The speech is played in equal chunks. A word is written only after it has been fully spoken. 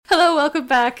welcome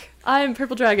back. I'm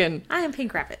Purple Dragon. I am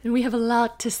Pink Rabbit. And we have a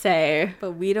lot to say.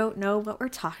 But we don't know what we're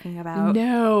talking about.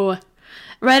 No.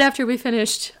 Right after we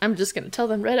finished, I'm just going to tell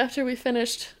them, right after we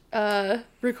finished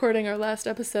recording our last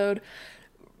episode,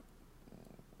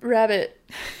 Rabbit...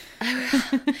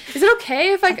 Is it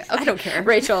okay if okay. I don't care.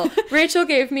 Rachel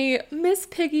gave me Miss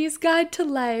Piggy's Guide to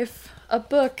Life, a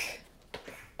book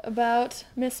about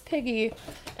Miss Piggy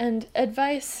and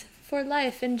advice for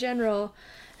life in general.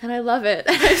 And I love it.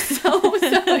 I'm so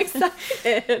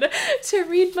excited to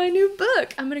read my new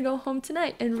book. I'm going to go home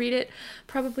tonight and read it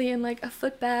probably in like a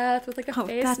foot bath with like a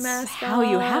face mask that's how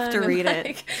you have to read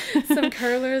it. Some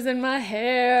curlers in my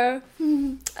hair.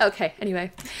 Okay,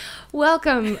 anyway.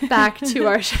 Welcome back to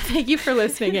our show. Thank you for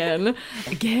listening in.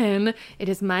 Again, it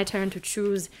is my turn to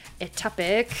choose a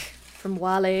topic from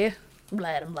Wally.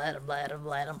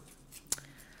 Bladum.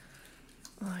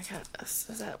 Oh, I got this.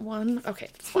 Is that one? Okay,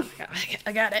 that's one.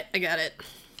 I got it.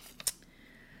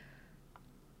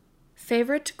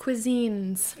 Favorite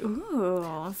cuisines.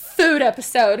 Ooh. Food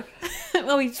episode.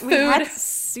 Well, we had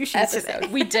sushi episode. today.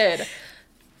 We did.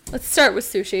 Let's start with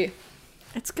sushi.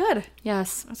 It's good.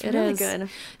 Yes, it's it really is. Good.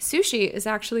 Sushi is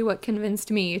actually what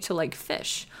convinced me to like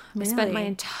fish. Really? I spent my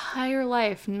entire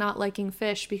life not liking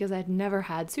fish because I'd never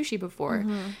had sushi before.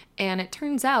 Mm-hmm. And it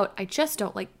turns out I just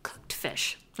don't like cooked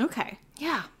fish. Okay.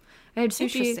 Yeah. I had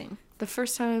sushi the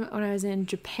first time when I was in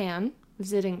Japan,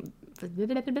 visiting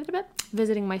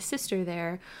my sister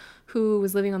there, who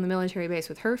was living on the military base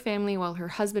with her family while her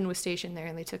husband was stationed there,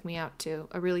 and they took me out to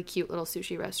a really cute little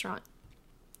sushi restaurant.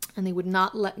 And they would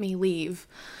not let me leave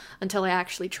until I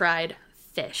actually tried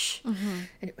fish. Mm-hmm.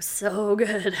 And it was so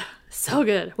good. So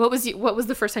good. What was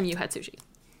the first time you had sushi?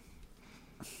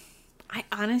 I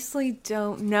honestly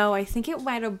don't know. I think it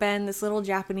might have been this little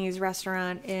Japanese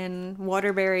restaurant in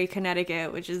Waterbury,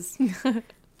 Connecticut, which is,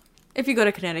 if you go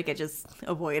to Connecticut, just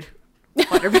avoid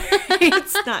Waterbury.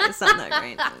 it's not that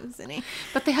great of a city.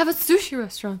 But they have a sushi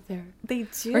restaurant there. They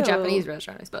do. Or Japanese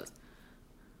restaurant, I suppose.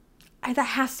 That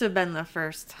has to have been the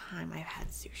first time I've had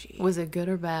sushi. Was it good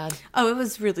or bad? Oh, it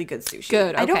was really good sushi.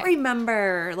 Good, okay. I don't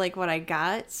remember, what I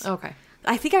got. Okay.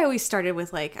 I think I always started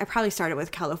with, I probably started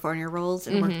with California rolls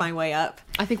and worked my way up.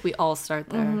 I think we all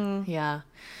start there. Mm-hmm. Yeah.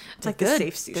 It's like the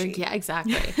safe sushi. Yeah,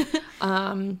 exactly.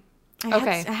 I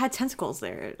had tentacles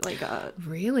there.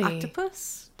 Really?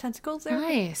 Octopus tentacles there.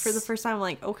 Nice. For the first time,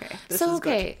 okay, this is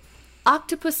good.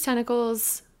 Octopus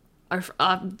tentacles are,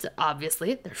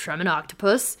 obviously, they're from an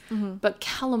octopus, but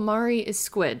calamari is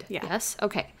squid. Yeah. Yes?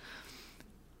 Okay.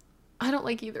 I don't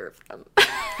like either of them.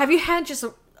 Have you had just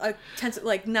a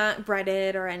tentacle, not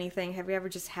breaded or anything? Have you ever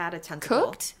just had a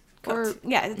tentacle? Cooked?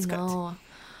 Yeah, it's cooked. No.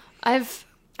 I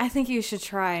think you should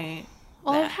try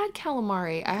Well, I've had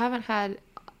calamari. I haven't had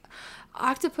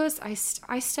octopus.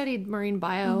 I studied marine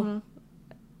bio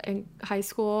in high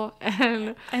school,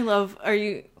 and I love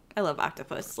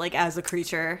octopus, as a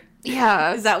creature.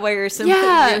 Yeah. Is that why you're so...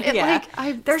 Yeah.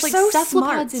 They're so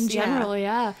cephalopods smart. in general,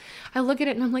 yeah. I look at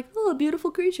it and I'm like, oh, a beautiful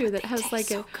creature that has so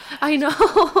good. I know.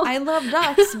 I love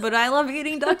ducks, but I love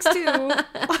eating ducks too.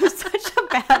 I'm such a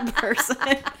bad person.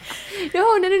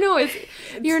 No.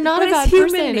 You're not a bad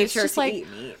person. It's just eat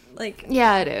meat.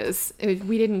 Yeah, it is.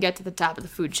 We didn't get to the top of the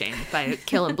food chain by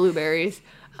killing blueberries.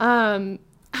 I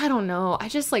don't know. I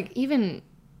just even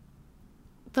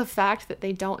the fact that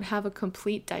they don't have a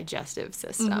complete digestive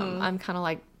system. I'm kind of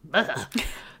like,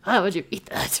 why would you eat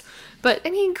that? But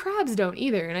crabs don't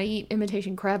either, and I eat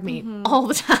imitation crab meat all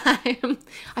the time.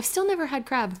 I've still never had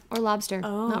crab or lobster,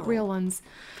 not real ones.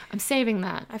 I'm saving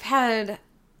that. I've had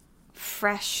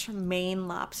fresh Maine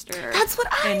lobster. That's what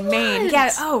I want. Maine.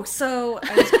 Yeah. Oh, so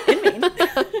I was in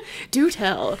Maine. Do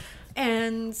tell.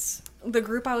 And the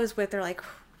group I was with, they're like,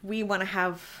 we want to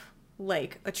have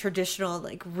a traditional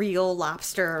real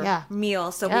lobster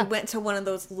meal. So we went to one of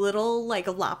those little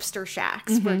lobster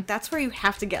shacks where that's where you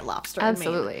have to get lobster.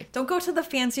 Absolutely. In Maine. Don't go to the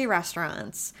fancy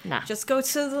restaurants. Nah. Just go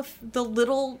to the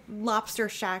little lobster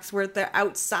shacks where they're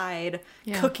outside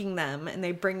cooking them, and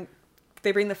they bring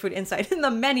the food inside. And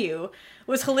the menu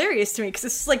was hilarious to me because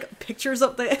it's pictures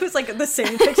of it was the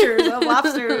same pictures of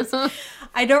lobsters.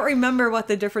 I don't remember what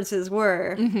the differences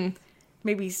were.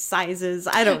 Maybe sizes.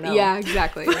 I don't know. Yeah,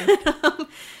 exactly.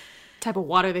 Type of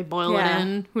water they boil it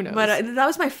in. Who knows? But that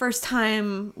was my first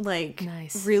time,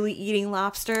 nice. really eating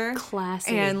lobster.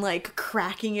 Classy. And,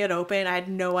 cracking it open. I had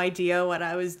no idea what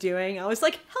I was doing. I was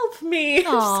like, help me.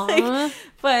 Aww.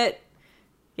 But,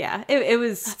 yeah, it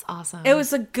was... That's awesome. It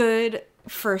was a good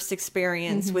first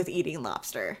experience with eating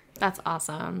lobster. That's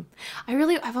awesome.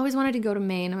 I've always wanted to go to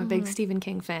Maine. I'm a big Stephen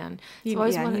King fan. So You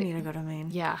need to go to Maine.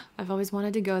 Yeah, I've always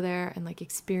wanted to go there and like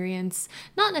experience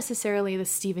not necessarily the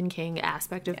Stephen King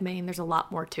aspect of Maine. There's a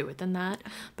lot more to it than that.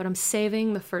 But I'm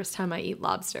saving the first time I eat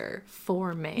lobster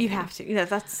for Maine. You have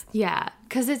to. Yeah,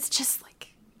 because it's just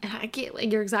like, and I get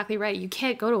like you're exactly right. You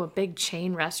can't go to a big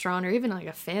chain restaurant or even like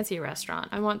a fancy restaurant.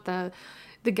 I want the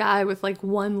guy with like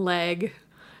one leg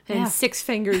and 6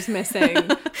 fingers missing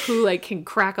who like can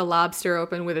crack a lobster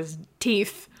open with his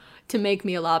teeth to make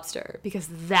me a lobster, because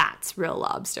that's real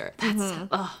lobster. That's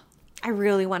I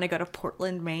really want to go to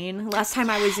Portland, Maine. Last time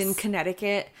I was in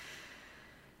Connecticut,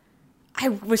 I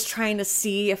was trying to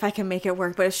see if I can make it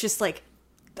work, but it's just like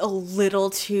a little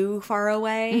too far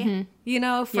away, you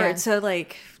know, for it to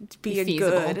like be a feasible.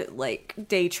 good like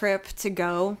day trip to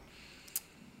go.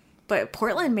 But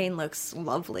Portland, Maine looks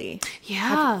lovely.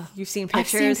 Yeah. You've seen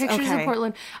pictures? I've seen pictures of Okay.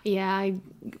 Portland. Yeah,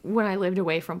 when I lived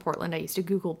away from Portland, I used to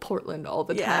Google Portland all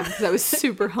the time because I was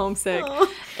super homesick.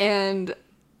 And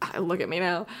look at me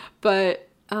now. But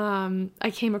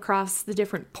I came across the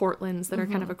different Portlands that are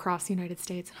kind of across the United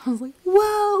States. And I was like,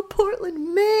 wow,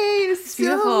 Portland, Maine is so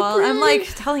Beautiful. pretty. I'm like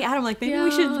telling Adam, like, maybe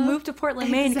we should Yeah. move to Portland,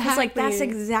 Maine, because like that's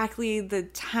Exactly. exactly the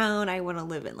town I want to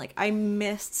live in. Like I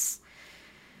miss,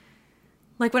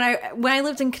 like when I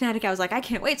lived in Connecticut, I was like, I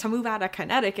can't wait to move out of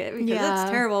Connecticut because Yeah.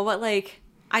 it's terrible. But like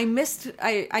I miss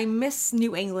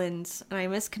New England and I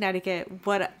miss Connecticut.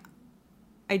 What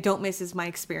I don't miss is my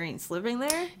experience living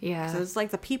there. Yeah. So it's like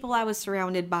the people I was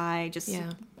surrounded by, just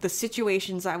Yeah. the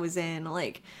situations I was in.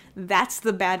 Like that's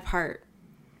the bad part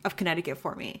of Connecticut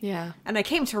for me. Yeah. And I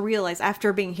came to realize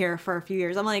after being here for a few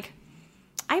years, I'm like,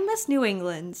 I miss New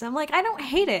England. I'm like, I don't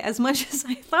hate it as much as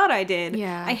I thought I did.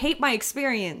 Yeah. I hate my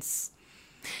experience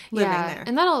living there.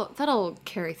 And that'll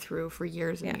carry through for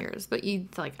years and Yeah. years. But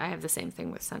I have the same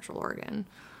thing with Central Oregon.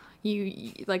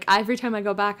 You like every time I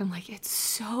go back, I'm like, it's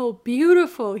so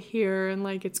beautiful here, and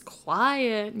like it's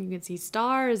quiet, and you can see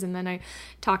stars. And then I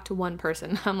talk to one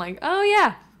person, I'm like, oh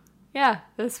yeah,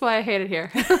 that's why I hate it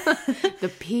here.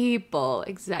 The people,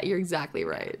 you're exactly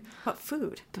right. But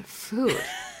food. The food.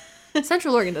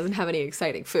 Central Oregon doesn't have any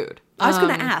exciting food. I was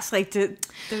going to ask, like,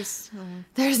 there's...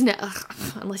 There's no,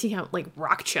 unless you count like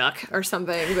rock chuck or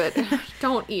something, but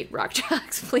don't eat rock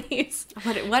chucks, please.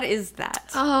 What is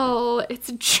that? Oh, it's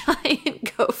a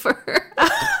giant gopher.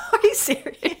 Are you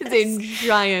serious? It's a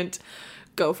giant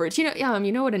gopher. Do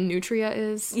you know what a nutria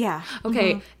is? Yeah.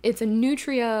 Okay, it's a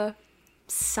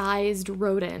nutria-sized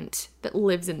rodent that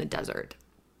lives in the desert,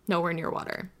 nowhere near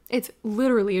water. It's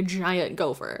literally a giant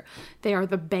gopher. They are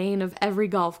the bane of every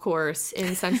golf course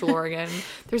in Central Oregon.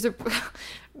 There's a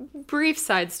brief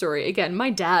side story. Again,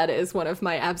 my dad is one of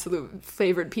my absolute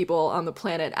favorite people on the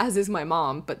planet, as is my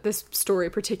mom, but this story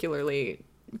particularly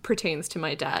pertains to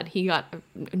my dad. He got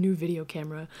a new video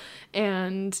camera,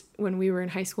 and when we were in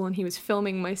high school and he was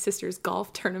filming my sister's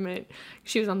golf tournament,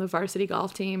 she was on the varsity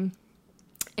golf team,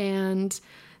 and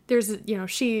there's,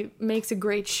 she makes a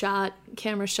great shot,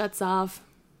 camera shuts off,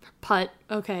 putt,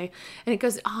 okay, and it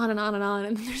goes on and on and on,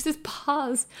 and then there's this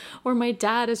pause where my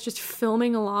dad is just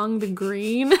filming along the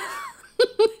green, and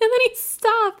then he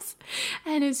stops,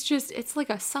 and it's like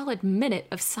a solid minute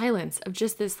of silence of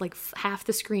just this, like, half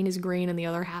the screen is green and the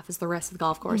other half is the rest of the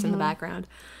golf course in the background,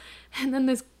 and then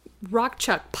this rock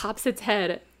chuck pops its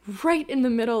head right in the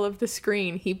middle of the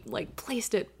screen. He, like,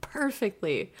 placed it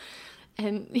perfectly,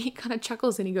 and he kind of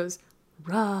chuckles and he goes,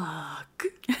 rock.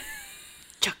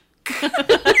 And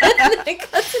then it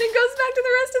cuts and it goes back to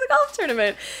the rest of the golf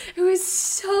tournament. It was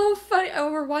so funny. Oh,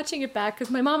 we're watching it back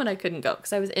because my mom and I couldn't go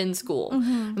because I was in school.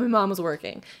 And my mom was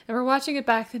working. And we're watching it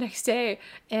back the next day.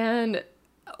 And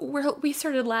we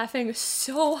started laughing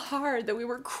so hard that we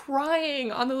were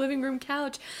crying on the living room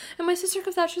couch. And my sister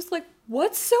comes out, she's like,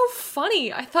 what's so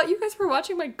funny? I thought you guys were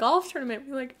watching my golf tournament.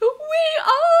 We're like, we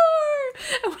are!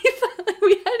 And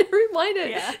we had to rewind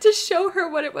it to show her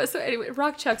what it was. So anyway,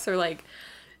 rock chucks are like...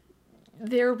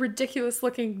 They're ridiculous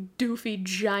looking, doofy,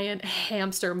 giant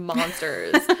hamster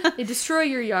monsters. They destroy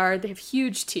your yard. They have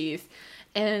huge teeth.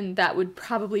 And that would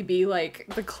probably be like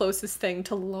the closest thing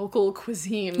to local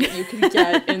cuisine that you could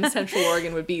get in Central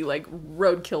Oregon would be like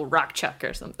roadkill rock chuck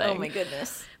or something. Oh my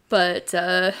goodness. But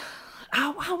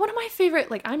one of my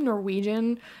favorite, like, I'm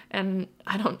Norwegian, and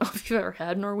I don't know if you've ever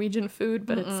had Norwegian food,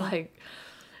 but it's like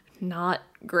not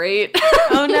great.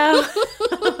 Oh no.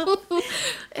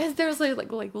 There's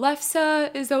like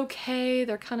lefse is okay.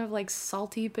 They're kind of like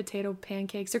salty potato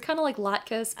pancakes. They're kind of like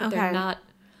latkes, but they're not.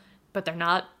 But they're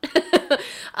not.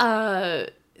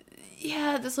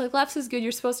 Yeah, this like lefse is good.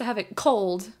 You're supposed to have it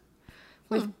cold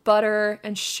with butter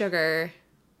and sugar.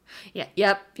 Yeah,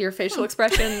 yep, your facial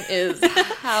expression is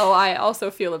how I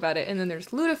also feel about it. And then there's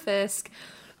lutefisk,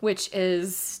 which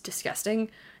is disgusting.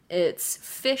 It's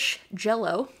fish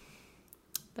jello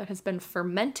that has been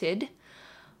fermented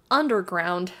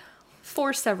underground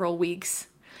for several weeks.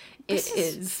 This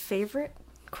is favorite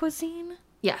cuisine?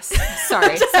 Yes.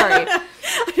 Sorry.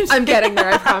 I'm getting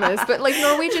there, I promise. But like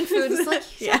Norwegian food is like,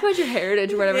 talk about your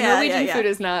heritage or whatever. Norwegian food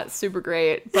is not super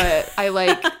great, but I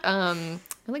like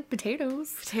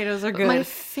potatoes. Potatoes are good. My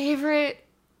favorite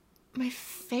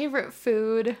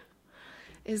food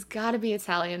is gotta be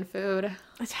Italian food.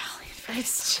 Italian food.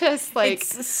 It's just like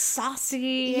it's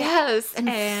saucy. Yes, and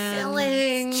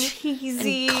filling,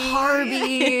 cheesy, and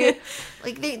carby.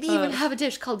 Like they even have a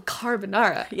dish called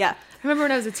carbonara. Yeah. I remember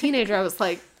when I was a teenager, I was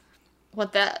like,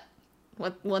 "Want that?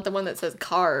 Want the one that says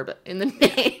carb in the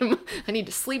name? I need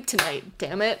to sleep tonight.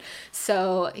 Damn it!"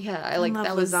 So yeah, I like love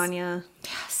that lasagna.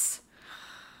 Yes,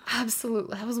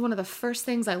 absolutely. That was one of the first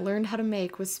things I learned how to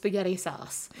make was spaghetti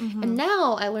sauce, and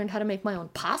now I learned how to make my own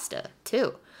pasta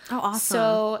too. Oh, awesome!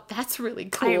 So that's really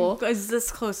cool. I was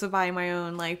this close to buying my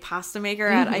own like pasta maker.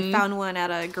 I found one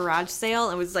at a garage sale.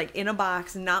 It was like in a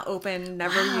box, not open,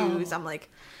 never used. I'm like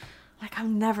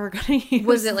I'm never gonna use.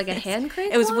 Was it like a hand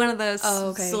crank? It was one of those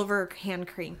okay. silver hand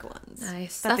crank ones.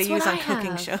 Nice. That that's they use on I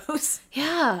cooking have. shows.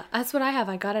 Yeah, that's what I have.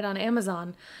 I got it on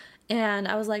Amazon. And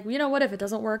I was like, you know what? If it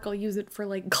doesn't work, I'll use it for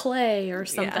like clay or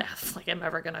something. Yeah. Like I'm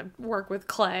ever gonna work with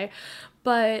clay,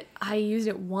 but I used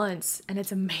it once and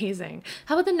it's amazing.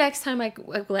 How about the next time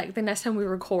the next time we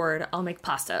record, I'll make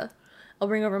pasta. I'll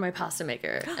bring over my pasta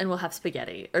maker and we'll have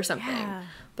spaghetti or something. Yeah.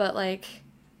 But like,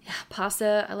 yeah,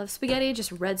 pasta. I love spaghetti,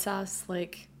 just red sauce,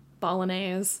 like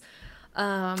bolognese.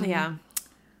 Yeah.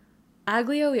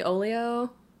 Aglio e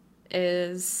olio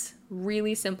is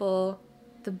really simple.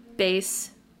 The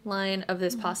base line of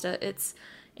this pasta, it's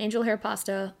angel hair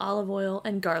pasta, olive oil,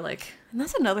 and garlic. And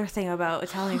that's another thing about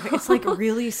Italian food. It's like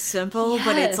really simple,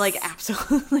 but it's like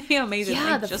absolutely amazing.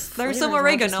 Yeah, like just throw some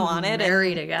oregano on it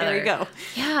marry and together. there you go.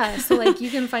 Yeah, so like you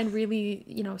can find really,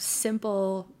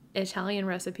 simple Italian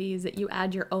recipes that you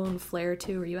add your own flair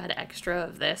to, or you add extra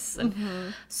of this, and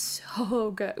so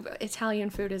good.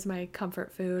 Italian food is my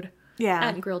comfort food. Yeah.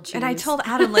 And grilled cheese. And I told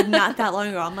Adam like not that long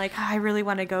ago, I'm like, I really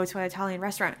want to go to an Italian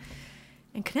restaurant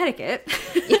in Connecticut.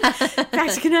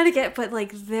 Back to Connecticut, but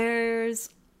like there's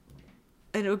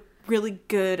a really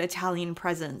good Italian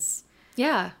presence.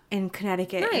 Yeah. In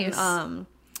Connecticut. Nice. And,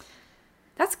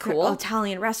 that's cool.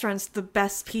 Italian restaurants, the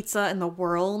best pizza in the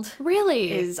world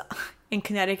Really? is in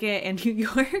Connecticut and New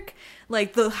York.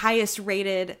 Like the highest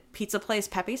rated pizza place,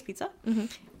 Pepe's Pizza,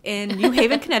 in New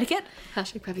Haven, Connecticut.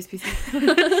 Hashtag Pepe's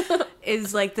Pizza.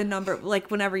 Is like the number, like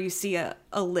whenever you see a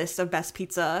list of best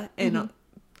pizza in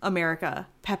America,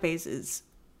 Pepe's is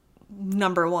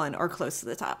number one or close to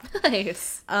the top.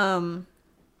 Nice.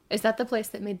 Is that the place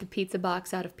that made the pizza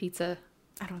box out of pizza?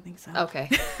 I don't think so. Okay.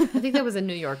 I think that was a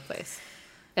New York place.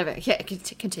 Okay, yeah,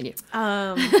 continue.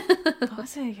 What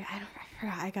was it? I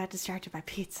forgot. I got distracted by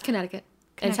pizza. Connecticut.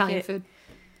 Italian food.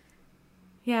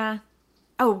 Yeah.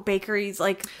 Oh, bakeries.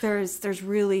 Like there's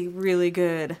really, really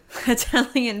good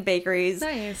Italian bakeries.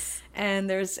 Nice. And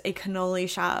there's a cannoli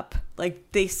shop.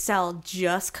 Like they sell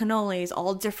just cannolis,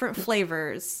 all different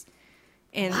flavors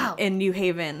in New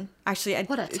Haven. Actually,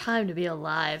 what a time to be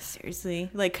alive.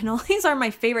 Seriously. Like cannolis are my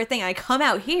favorite thing. I come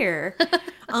out here,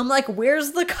 I'm like,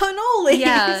 where's the cannoli?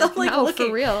 Yeah. I'm like, no, looking.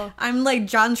 for real. I'm like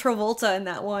John Travolta in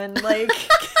that one. Like,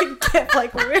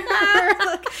 like where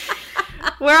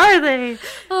are they?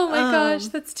 Oh my gosh,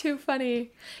 that's too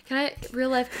funny. Can I true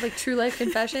life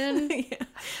confession? Yeah. I've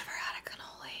never had a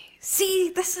cannoli.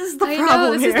 See, this is the I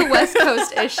problem know, this here. is the West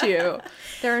Coast issue.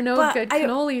 There are no But good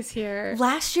cannolis here.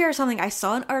 Last year or something, I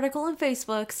saw an article on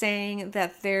Facebook saying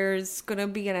that there's going to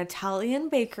be an Italian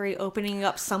bakery opening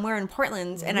up somewhere in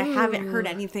Portland, and I haven't heard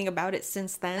anything about it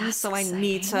since then. That's so exciting. I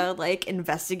need to like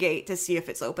investigate to see if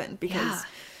it's open because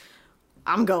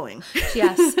I'm going.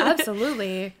 Yes,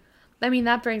 absolutely. I mean,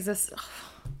 that brings us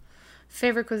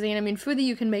favorite cuisine. I mean, food that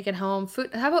you can make at home.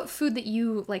 Food. How about food that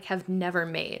you like have never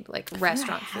made, like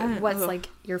restaurant food? What's like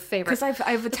your favorite? Because I've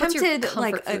What's your attempted comfort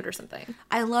like food or something.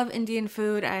 I love Indian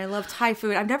food. I love Thai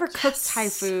food. I've never cooked Thai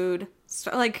food.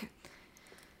 So, like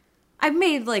I've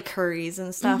made like curries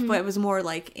and stuff, but it was more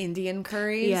like Indian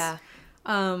curries. Yeah.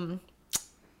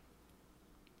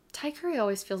 Thai curry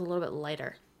always feels a little bit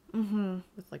lighter. Mm-hmm.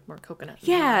 With like more coconut. And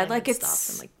Yeah, lime like and it's stuff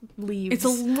and like leaves. It's a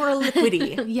more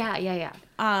liquidy. yeah.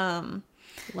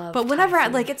 Love. But whenever Thai I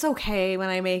food. like, it's okay when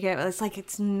I make it. But it's like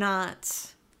it's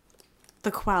not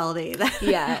the quality that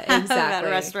Yeah, at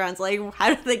exactly. restaurants. Like,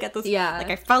 how do they get this? Yeah. Like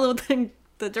I followed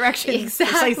the directions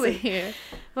Exactly. precisely.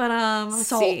 But let's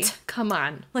Salt. see. Come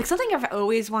on. Like something I've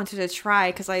always wanted to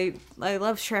try because I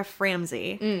love Chef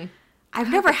Ramsay. I've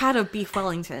never had a beef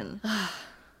Wellington.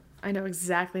 I know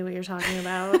exactly what you're talking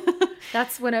about.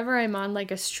 That's whenever I'm on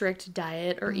like a strict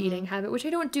diet or eating habit, which I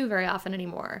don't do very often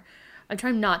anymore. I'm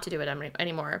trying not to do it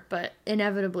anymore, but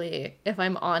inevitably, if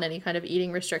I'm on any kind of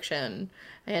eating restriction,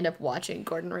 I end up watching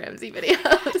Gordon Ramsay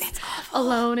videos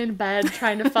alone in bed,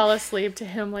 trying to fall asleep to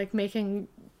him like making,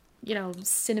 you know,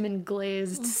 cinnamon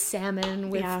glazed salmon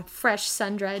with fresh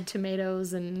sun-dried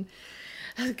tomatoes and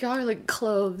garlic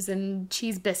cloves and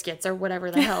cheese biscuits or whatever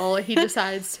the hell he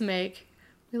decides to make.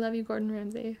 We love you, Gordon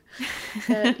Ramsay.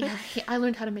 I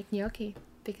learned how to make gnocchi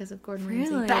because of Gordon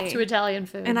Ramsay. Back to Italian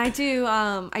food. And I do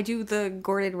the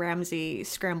Gordon Ramsay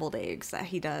scrambled eggs that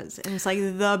he does, and it's like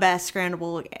the best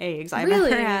scrambled eggs I've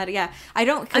ever had. Yeah,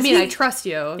 I trust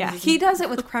you. Yeah, he does it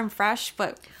with creme fraiche,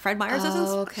 but Fred Meyer's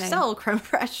doesn't sell creme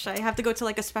fraiche. I have to go to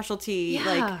like a specialty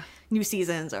like New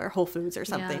Seasons or Whole Foods or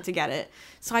something to get it.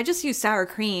 So I just use sour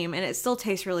cream, and it still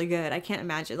tastes really good. I can't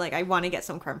imagine. Like I want to get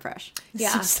some creme fraiche.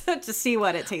 Yeah, to see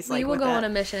what it tastes like. We will go on a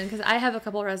mission because I have a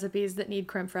couple recipes that need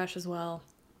creme fraiche as well.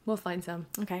 We'll find some.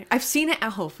 Okay. I've seen it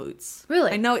at Whole Foods.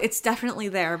 Really? I know it's definitely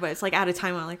there, but it's like out of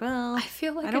time. I'm like, well, I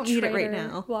feel like I don't need it right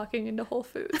now. Walking into Whole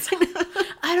Foods.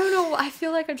 I don't know. I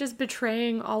feel like I'm just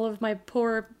betraying all of my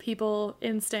poor people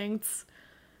instincts.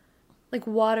 Like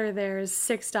water there is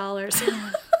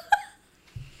 $6.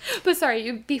 But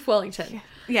sorry, beef Wellington.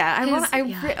 Yeah, I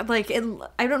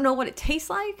don't know what it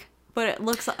tastes like, but it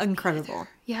looks incredible.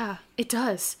 Yeah, it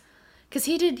does. Because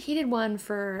he did one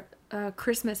for a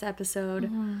Christmas episode.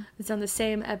 It's on the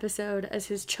same episode as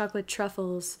his chocolate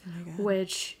truffles,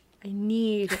 which I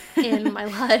need in my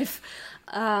life.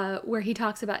 Where he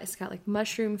talks about it's got like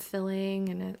mushroom filling,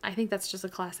 and I think that's just a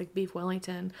classic beef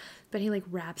Wellington. But he like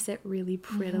wraps it really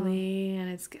prettily, and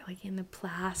it's like in the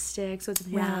plastic, so it's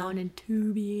round and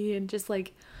tubey, and just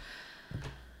like,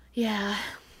 yeah.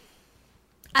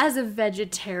 As a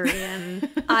vegetarian,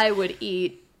 I would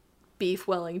eat beef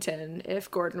Wellington if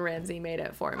Gordon Ramsay made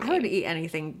it for me. I would eat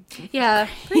anything. Yeah,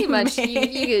 pretty much.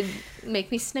 You could make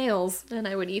me snails, and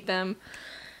I would eat them.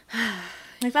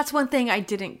 Like that's one thing I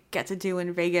didn't get to do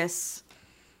in Vegas.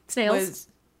 Snails?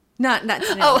 Not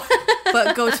snails,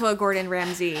 but go to a Gordon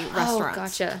Ramsay restaurant. Oh,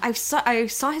 gotcha. I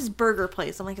saw his burger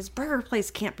place. I'm like, his burger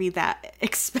place can't be that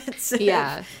expensive.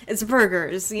 Yeah, it's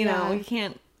burgers. You know, you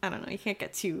can't. I don't know. You can't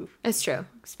get too. It's true.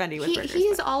 Spendy with burgers.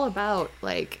 He's all about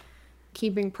like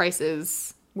keeping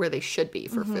prices where they should be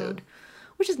for food,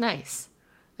 which is nice,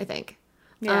 I think.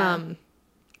 Yeah.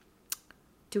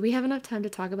 Do we have enough time to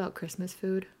talk about Christmas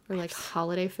food or like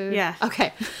holiday food? Yeah.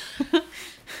 Okay.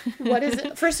 What is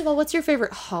it? First of all, what's your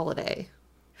favorite holiday?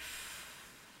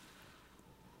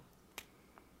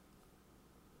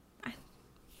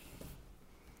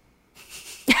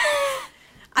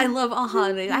 I love all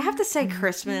holidays. I have to say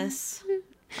Christmas.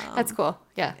 That's cool.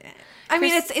 Yeah. I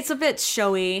mean, it's a bit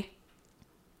showy.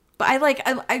 But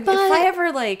if I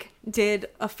ever like did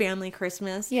a family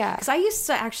Christmas, because I used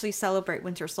to actually celebrate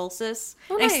winter solstice.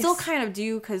 Oh, and nice. I still kind of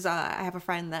do because I have a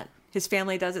friend that his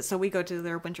family does it, so we go to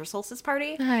their winter solstice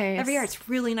party every year. It's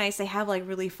really nice. They have like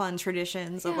really fun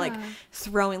traditions of like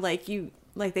throwing they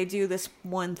do this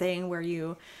one thing where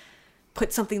you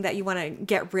put something that you want to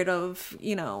get rid of,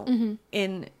 you know,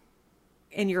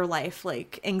 in your life,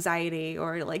 like anxiety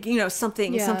or like, you know,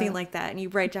 something like that, and you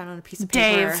write it down on a piece of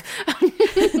paper.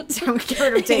 Don't get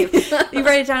rid of Dave. You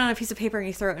write it down on a piece of paper and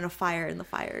you throw it in a fire, and the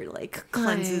fire like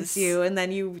cleanses you, and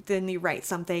then you write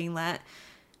something that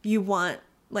you want,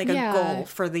 like a goal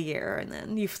for the year, and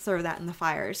then you throw that in the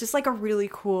fire. It's just like a really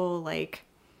cool like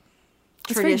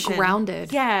tradition. It's very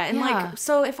grounded. Yeah, and like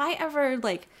so if I ever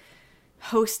like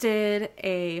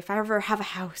if I ever have a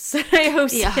house that I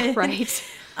hosted,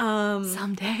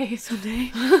 someday,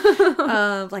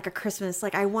 like a Christmas,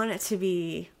 like I want it to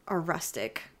be a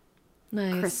rustic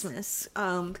Christmas,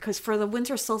 because for the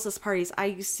winter solstice parties we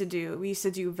used to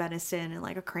do venison and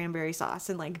like a cranberry sauce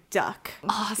and like duck.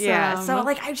 Awesome. Yeah, so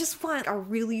like I just want a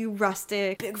really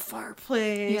rustic big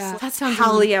fireplace. Yeah, that sounds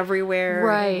holly everywhere.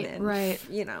 Right, right.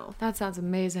 You know, that sounds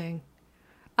amazing.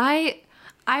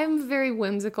 I'm very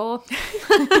whimsical.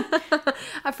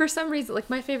 For some reason, like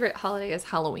my favorite holiday is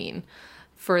Halloween.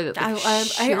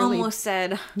 I almost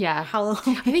said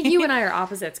Halloween. I think you and I are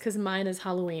opposites because mine is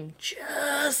Halloween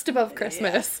just above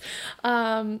Christmas.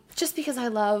 Just because I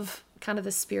love kind of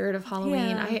the spirit of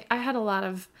Halloween. I had a lot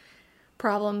of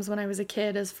problems when I was a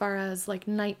kid as far as like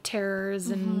night terrors,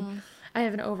 and I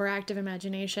have an overactive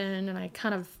imagination, and I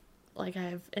kind of like I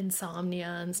have insomnia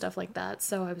and stuff like that.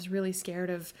 So I was really scared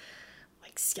of like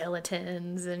like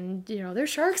skeletons and, you know, there's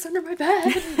sharks under my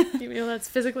bed. You know, that's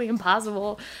physically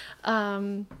impossible.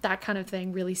 That kind of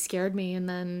thing really scared me. And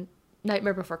then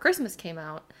Nightmare Before Christmas came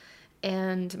out,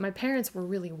 and my parents were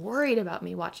really worried about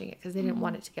me watching it because they didn't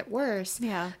want it to get worse.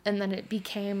 Yeah. And then it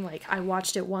became like I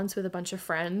watched it once with a bunch of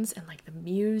friends, and like the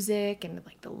music and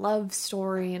like the love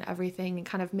story and everything, and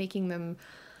kind of making them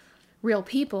real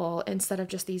people instead of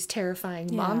just these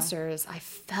terrifying monsters. I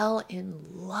fell in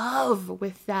love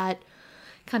with that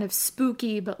kind of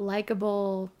spooky but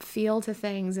likable feel to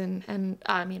things. And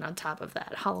I mean, on top of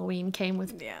that, Halloween came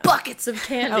with buckets of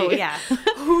candy. Oh, yeah.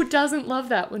 Who doesn't love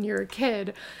that when you're a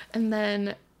kid? And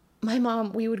then my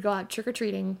mom, we would go out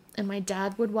trick-or-treating, and my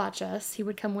dad would watch us. He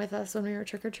would come with us when we were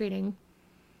trick-or-treating.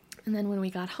 And then when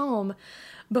we got home,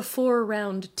 before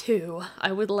round 2,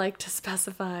 I would like to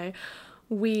specify,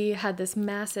 we had this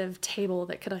massive table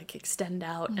that could like extend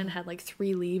out and had like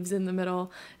 3 leaves in the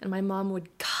middle, and my mom would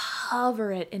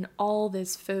cover it in all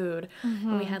this food.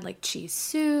 And we had like cheese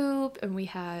soup, and we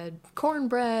had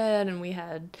cornbread, and we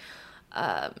had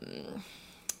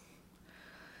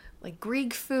like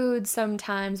Greek food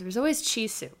sometimes. There was always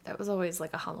cheese soup. That was always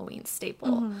like a Halloween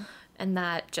staple. And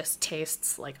that just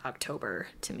tastes like October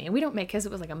to me. We don't make, because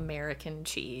it was like American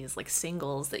cheese, like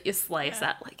singles that you slice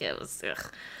at, like it was,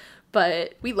 ugh.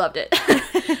 But we loved it.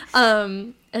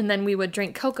 And then we would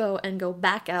drink cocoa and go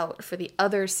back out for the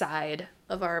other side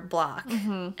of our block.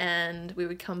 And we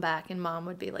would come back, and Mom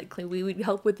would be like, we would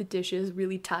help with the dishes,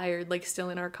 really tired, like still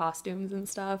in our costumes and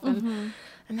stuff. And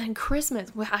then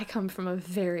Christmas, well, I come from a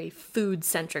very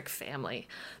food-centric family.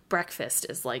 Breakfast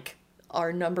is like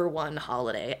our number one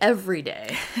holiday every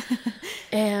day.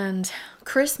 And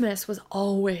Christmas was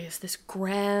always this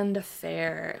grand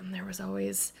affair, and there was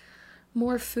always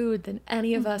more food than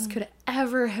any of us could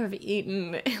ever have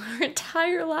eaten in our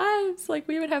entire lives. Like,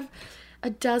 we would have a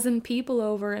dozen people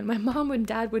over, and my mom and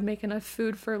dad would make enough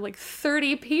food for like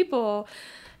 30 people.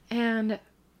 And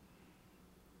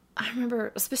I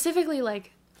remember specifically,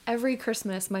 like, every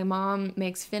Christmas my mom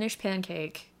makes Finnish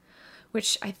pancake,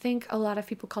 which I think a lot of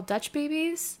people call Dutch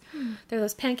babies. They're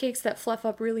those pancakes that fluff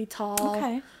up really tall.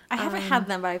 Okay. I haven't had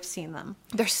them, but I've seen them.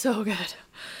 They're so good.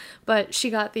 But she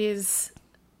got these,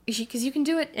 because you can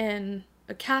do it in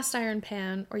a cast iron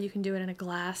pan, or you can do it in a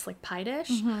glass like pie dish.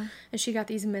 And she got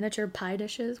these miniature pie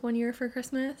dishes one year for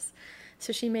Christmas.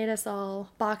 So she made us all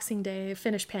Boxing Day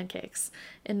Finnish pancakes,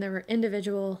 and they were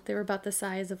individual. They were about the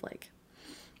size of like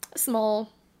a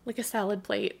small, like a salad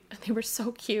plate. And they were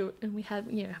so cute. And we had,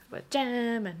 you know, with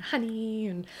jam and honey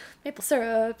and maple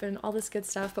syrup and all this good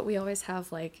stuff. But we always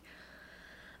have like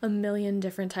a million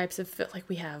different types of food. Like,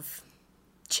 we have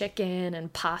chicken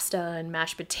and pasta and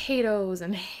mashed potatoes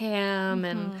and ham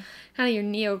and kind of your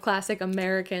neoclassic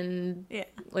American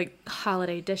like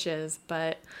holiday dishes.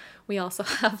 But we also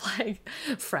have like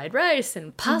fried rice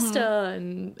and pasta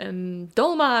and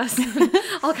dolmas and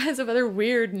all kinds of other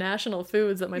weird national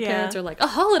foods that my parents are like, a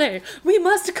holiday, we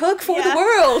must cook for the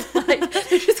world. Like,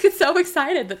 they just get so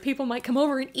excited that people might come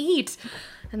over and eat.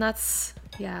 And that's,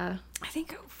 I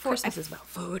think Christmas is about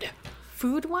food.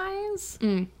 Food-wise,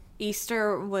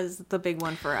 Easter was the big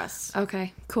one for us.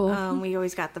 Okay, cool. We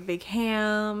always got the big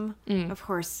ham. Of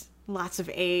course, lots of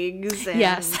eggs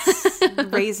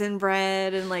and raisin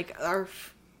bread, and like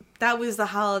that was the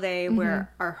holiday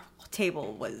where our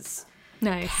table was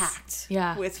packed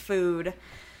with food.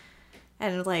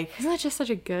 And like, isn't that just such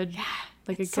a good,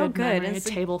 like a so good memory? It's a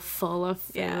table full of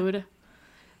food.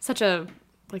 Such a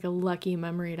like a lucky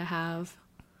memory to have.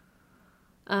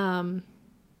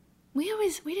 We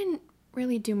didn't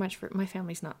really do much for, my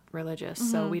family's not religious,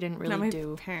 so we didn't really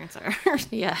do. Parents are.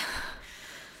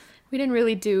 We didn't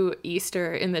really do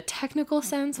Easter in the technical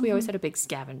sense. We always had a big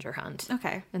scavenger hunt.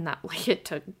 Okay. And that, like, it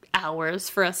took hours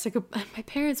for us to go. And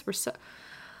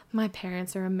my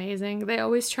parents are amazing. They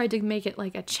always tried to make it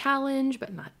like a challenge,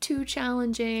 but not too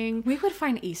challenging. We would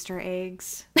find Easter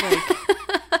eggs like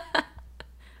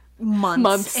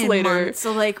months later. Months.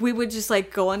 So like, we would just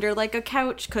like go under like a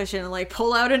couch cushion and like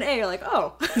pull out an egg, like,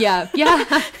 oh. Yeah.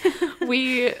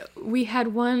 We had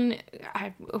one,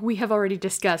 we have already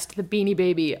discussed the Beanie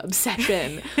Baby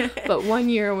obsession, but one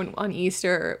year on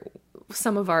Easter,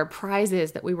 some of our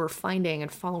prizes that we were finding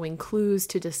and following clues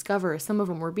to discover, some of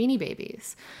them were Beanie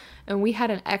Babies. And we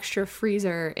had an extra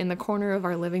freezer in the corner of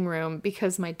our living room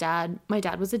because my dad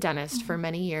was a dentist for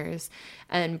many years,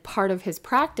 and part of his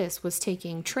practice was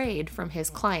taking trade from his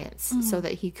clients so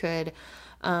that he could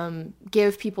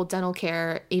give people dental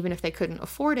care even if they couldn't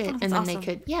afford it, and then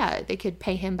awesome. they could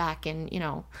pay him back in, you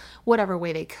know, whatever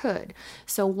way they could.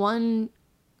 So one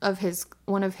of his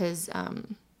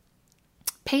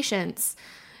patients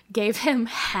gave him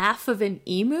half of an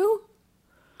emu.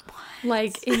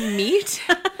 like in meat.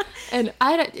 And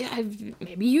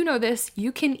maybe you know this,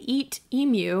 you can eat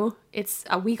emu. It's,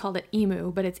 we called it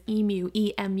emu, but it's emu,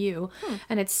 E-M-U.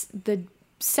 And it's the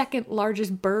second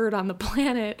largest bird on the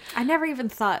planet. I never even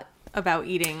thought about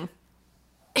eating.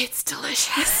 It's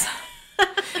delicious.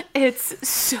 It's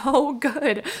so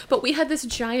good. But we had this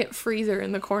giant freezer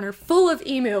in the corner full of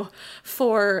emu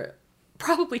for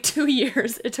probably 2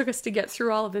 years. It took us to get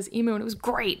through all of this emu, and it was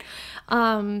great.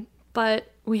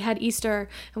 But we had Easter,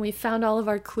 and we found all of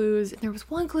our clues, and there was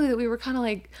one clue that we were kind of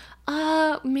like,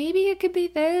 maybe it could be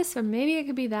this, or maybe it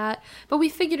could be that. But we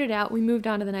figured it out. We moved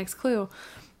on to the next clue.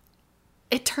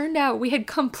 It turned out we had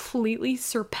completely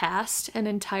surpassed an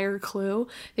entire clue.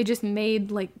 They just made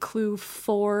like clue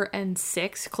 4 and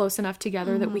 6 close enough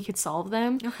together that we could solve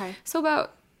them. Okay. So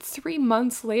about 3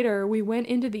 months later, we went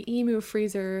into the emu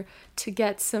freezer to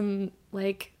get some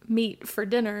like meat for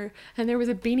dinner, and there was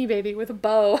a Beanie Baby with a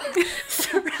bow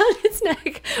around its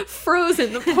neck,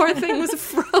 frozen. The poor thing was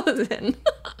frozen.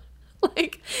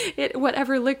 Like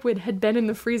whatever liquid had been in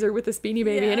the freezer with this Beanie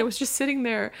Baby, and it was just sitting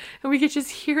there, and we could just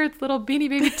hear its little Beanie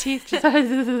Baby teeth just Happy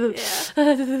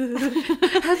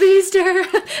Easter.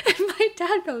 And my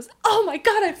dad goes, "Oh my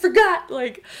God, I forgot!"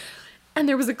 Like, and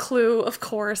there was a clue, of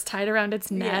course, tied around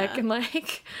its neck, and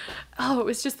like, it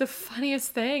was just the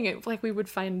funniest thing. Like we would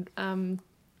find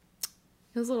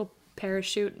those little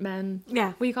parachute men.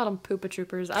 Yeah. We called them Poopa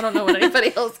Troopers. I don't know what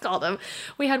anybody else called them.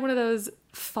 We had one of those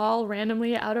fall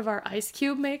randomly out of our ice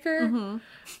cube maker.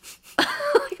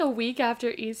 Like a week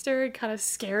after Easter. It kind of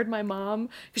scared my mom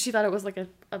because she thought it was like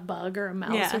a bug or a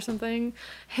mouse or something.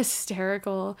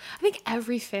 Hysterical. I think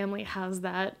every family has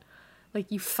that.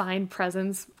 Like you find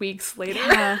presents weeks later.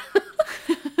 Yeah.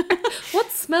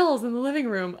 What smells in the living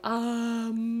room?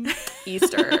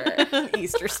 Easter.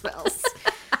 Easter smells.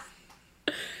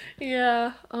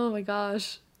 Yeah. Oh my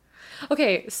gosh.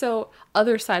 Okay, so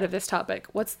other side of this topic.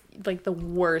 What's like the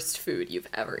worst food you've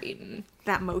ever eaten?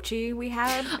 That mochi we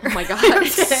had. Oh my god,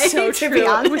 it's so to true. be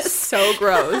honest. It was so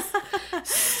gross.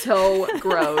 So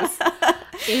gross.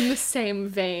 In the same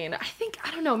vein,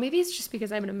 I don't know, maybe it's just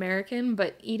because I'm an American,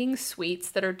 but eating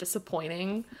sweets that are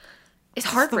disappointing is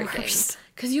heartbreaking.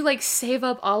 Because you like save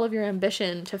up all of your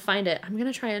ambition to find it. I'm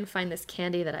gonna try and find this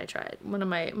candy that I tried. One of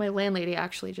my landlady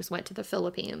actually just went to the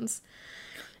Philippines,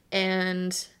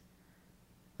 and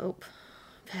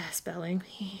spelling.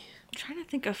 I'm trying to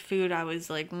think of food I was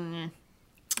like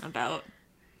about.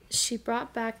 She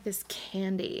brought back this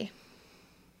candy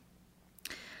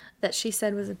that she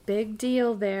said was a big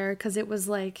deal there because it was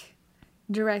like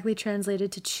directly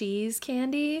translated to cheese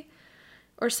candy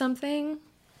or something.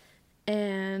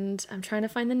 And I'm trying to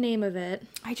find the name of it.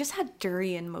 I just had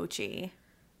durian mochi.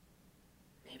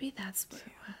 Maybe that's what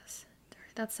it was.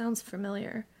 That sounds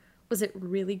familiar. Was it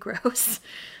really gross?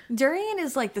 Durian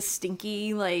is like the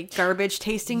stinky, like garbage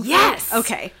tasting fruit. Yes!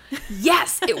 Okay.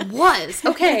 Yes, it was.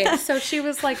 Okay, so she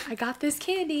was like, I got this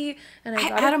candy, and I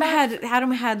got Adam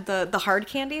had the hard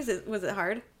candies. Was it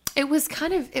hard? It was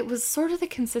sort of the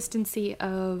consistency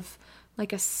of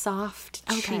like a soft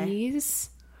cheese.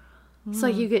 So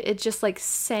it just like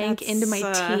sank into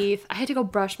my teeth. I had to go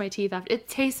brush my teeth after. It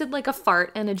tasted like a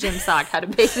fart and a gym sock had a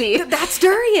baby. That's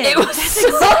durian. It was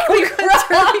exactly what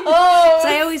durian. So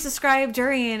I always describe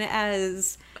durian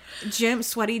as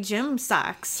sweaty gym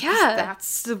socks. Yeah.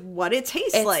 That's what it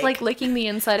tastes like. It's like licking the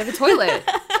inside of a toilet.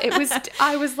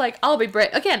 I was like, I'll be brave.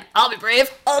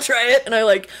 I'll try it. And I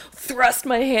like thrust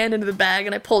my hand into the bag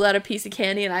and I pulled out a piece of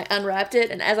candy and I unwrapped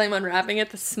it. And as I'm unwrapping it,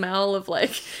 the smell of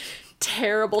like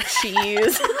terrible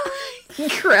cheese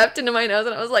crept into my nose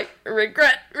and I was like,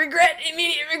 regret,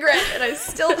 immediate regret. And I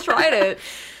still tried it.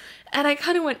 And I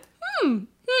kind of went, and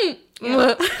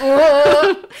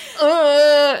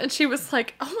she was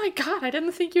like, oh my god, I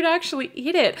didn't think you'd actually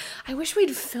eat it. I wish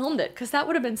we'd filmed it because that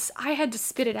would have been, I had to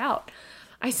spit it out.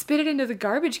 I spit it into the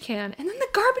garbage can and then the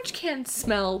garbage can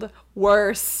smelled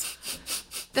worse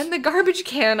than the garbage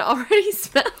can already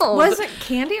smelled. Was it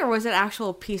candy or was it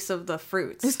actual piece of the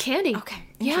fruits? It was candy. Okay,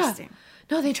 interesting. Yeah.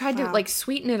 No, they tried to like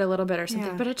sweeten it a little bit or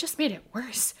something, but it just made it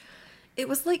worse. It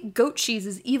was like goat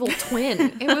cheese's evil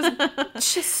twin. It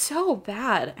was just so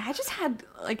bad. I just had,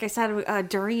 like I said,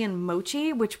 durian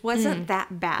mochi, which wasn't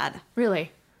that bad.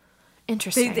 Really?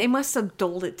 Interesting. They must have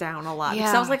doled it down a lot. Yeah.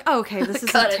 Because I was like, oh, okay, this isn't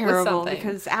Cut it with terrible. something.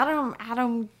 Because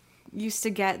Adam used to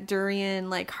get durian,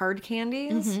 like, hard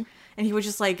candies. And he would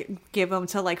just, like, give them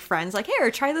to, like, friends. Like,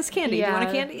 here, try this candy. Do you want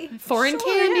a candy? Foreign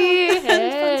candy. Yeah.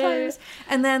 Hey. Fun times.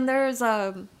 And then there's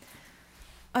a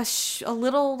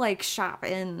little, like, shop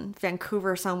in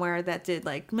Vancouver somewhere that did,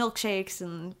 like, milkshakes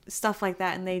and stuff like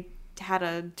that. And they had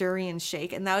a durian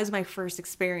shake, and that was my first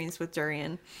experience with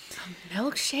durian.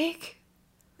 Milkshake?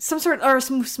 Some sort, or a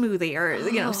smoothie,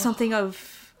 or something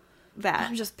of that.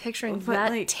 I'm just picturing But,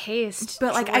 that like, taste.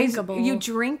 But like drinkable. you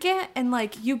drink it and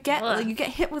like you get Ugh.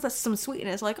 hit with some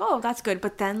sweetness, like, oh, that's good.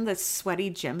 But then the sweaty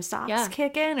gym socks Yeah.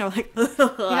 kick in, or like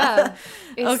Yeah.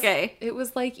 Okay. It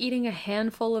was like eating a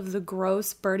handful of the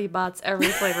gross Bertie Bott's every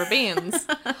flavor beans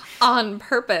on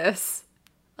purpose.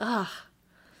 Ugh.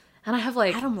 And I have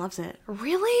like, Adam loves it.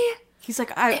 really? He's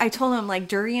like, I told him, like,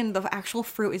 durian, the actual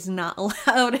fruit is not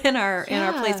allowed in our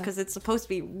place because it's supposed to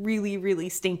be really, really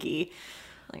stinky.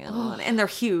 Like, and they're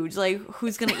huge. Like,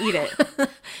 who's gonna eat it?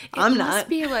 I'm not.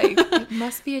 It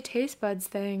must be a taste buds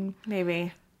thing.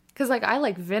 Maybe. Because, like, I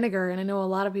like vinegar, and I know a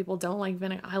lot of people don't like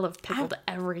vinegar. I love pickled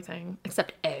everything,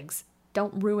 except eggs.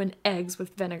 Don't ruin eggs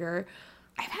with vinegar.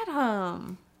 I've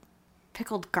had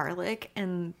pickled garlic,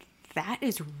 and that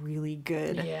is really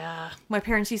good. Yeah. My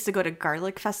parents used to go to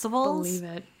garlic festivals. Believe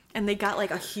it. And they got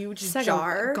like a huge Second,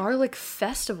 jar. garlic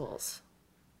festivals.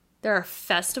 There are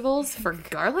festivals for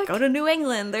garlic? Go to New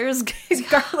England. There's garlic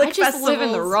I just festivals. live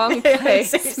in the wrong place,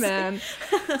 Seriously. man.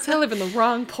 So I live in the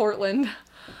wrong Portland.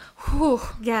 Whew.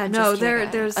 Yeah, I'm no, just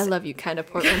like there's I love you kind of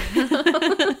Portland.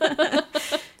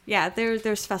 yeah,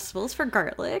 there's festivals for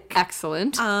garlic.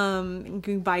 Excellent. You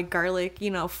can buy garlic,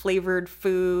 flavored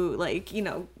food, like,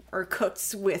 or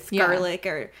cooked with garlic,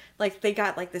 or like they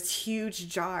got like this huge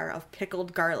jar of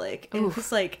pickled garlic. And it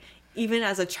was like, even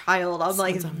as a child, I'm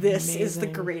like, this is the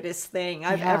amazing. greatest thing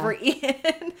I've Yeah. ever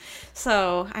eaten.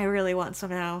 So I really want some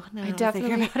now. Now I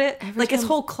definitely- think about it. every Like, it's time-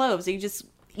 whole cloves. You just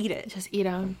eat it. Just eat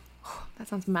them. That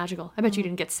sounds magical. I bet you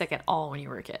didn't get sick at all when you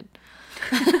were a kid.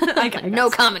 I got No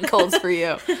common colds for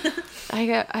you.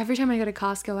 Every time I go to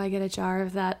Costco, I get a jar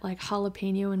of that like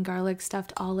jalapeno and garlic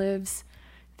stuffed olives.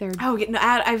 They're Oh, yeah, no,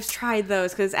 I've tried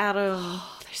those because Adam.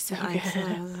 they're so likes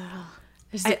good.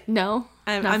 those. No,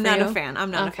 I'm for not you? a fan.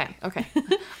 I'm not a fan. Okay.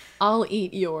 I'll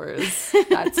eat yours.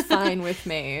 That's fine with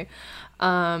me.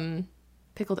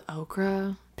 Pickled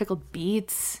okra, pickled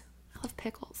beets. I love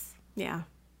pickles. Yeah.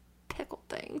 Pickled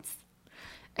things,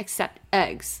 except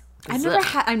eggs.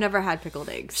 I've never had pickled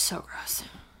eggs. So gross.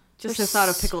 Just the thought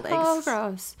of pickled So eggs.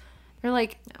 gross. They're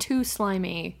like too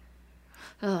slimy.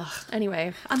 Ugh.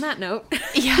 Anyway, On that note,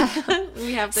 yeah.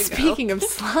 we have to Speaking of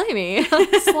slimy,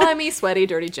 slimy, sweaty,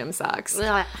 dirty gym socks.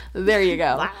 There you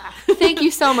go. Thank you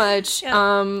so much.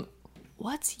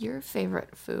 What's your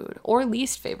favorite food or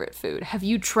least favorite food? Have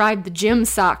you tried the gym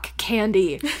sock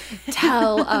candy?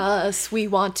 Tell us. We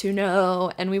want to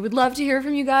know. And we would love to hear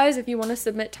from you guys. If you want to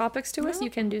submit topics to us,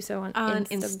 you can do so on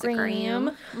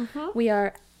Instagram. We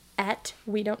are at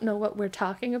We Don't Know What We're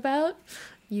Talking About.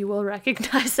 You will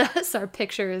recognize us. Our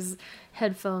picture is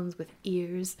headphones with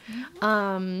ears.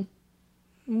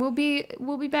 We'll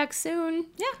be back soon.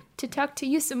 Yeah. To talk to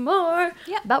you some more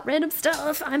Yeah. about random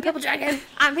stuff. I'm Purple Dragon.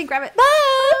 I'm Pink Rabbit.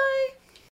 Bye.